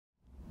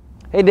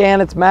Hey Dan,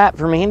 it's Matt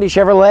from Handy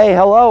Chevrolet.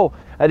 Hello.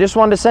 I just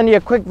wanted to send you a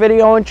quick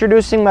video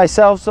introducing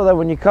myself so that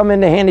when you come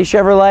into Handy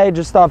Chevrolet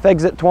just off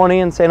exit 20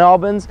 in Saint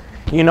Albans,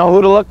 you know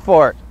who to look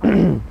for.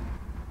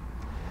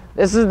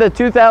 This is the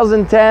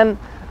 2010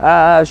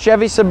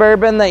 Chevy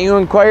Suburban that you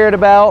inquired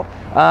about.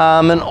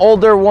 An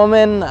older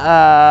woman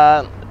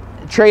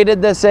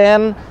traded this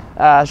in.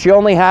 She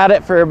only had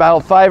it for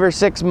about 5 or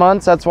 6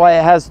 months. That's why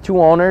it has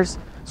 2 owners.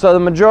 So the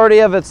majority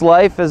of its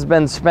life has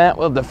been spent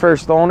with the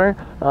first owner,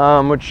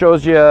 which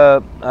shows you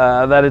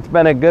that it's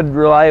been a good,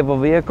 reliable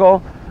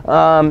vehicle.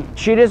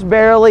 She just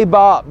barely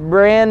bought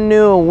brand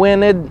new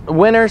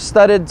winter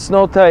studded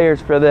snow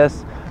tires for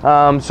this.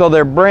 So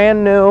they're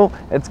brand new.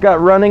 It's got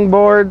running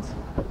boards,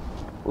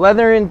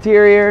 leather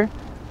interior.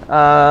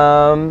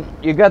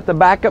 You got the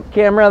backup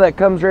camera that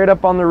comes right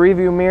up on the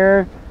rearview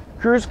mirror.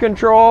 Cruise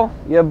control.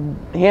 You have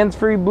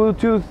hands-free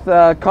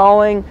Bluetooth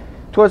calling.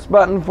 Twist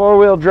button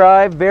 4-wheel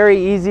drive, very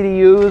easy to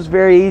use,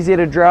 very easy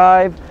to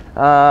drive.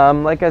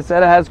 Like I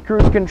said, it has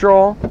cruise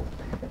control.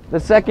 The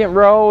second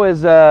row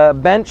is a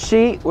bench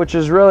seat, which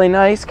is really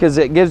nice because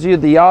it gives you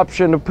the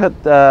option to put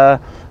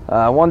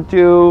 1,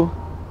 2,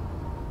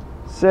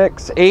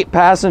 6, 8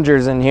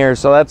 passengers in here.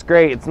 So that's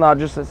great. It's not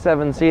just a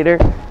 7-seater,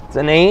 it's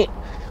an 8.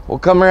 We'll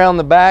come around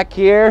the back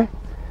here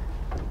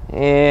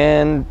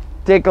and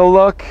take a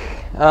look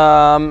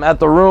at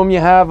the room you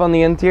have on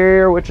the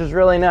interior, which is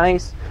really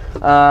nice.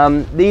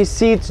 These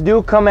seats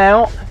do come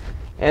out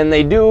and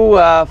they do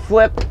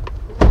flip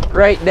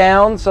right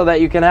down so that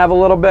you can have a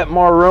little bit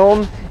more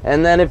room,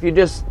 and then if you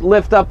just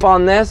lift up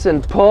on this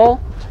and pull,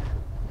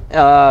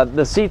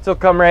 the seats will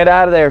come right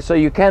out of there. So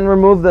you can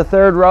remove the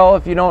third row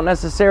if you don't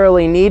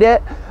necessarily need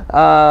it,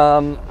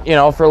 you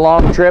know, for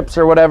long trips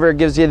or whatever. It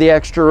gives you the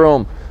extra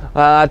room.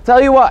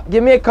 Tell you what,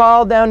 give me a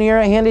call down here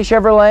at Handy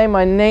Chevrolet.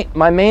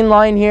 My main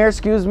line here,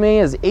 is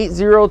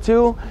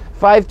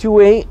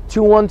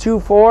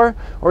 802-528-2124,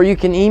 or you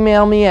can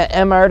email me at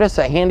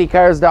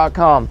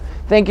martis@handycars.com.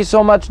 Thank you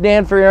so much,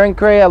 Dan, for your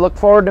inquiry. I look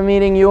forward to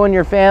meeting you and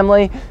your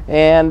family,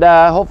 and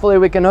hopefully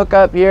we can hook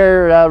up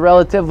here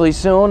relatively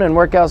soon and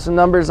work out some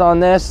numbers on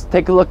this.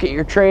 Take a look at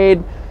your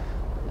trade,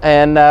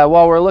 and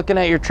while we're looking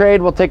at your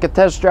trade, we'll take a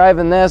test drive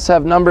in this,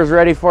 have numbers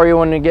ready for you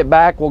when you get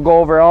back. We'll go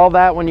over all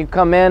that when you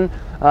come in,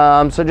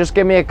 so just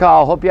give me a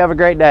call. Hope you have a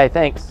great day.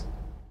 Thanks.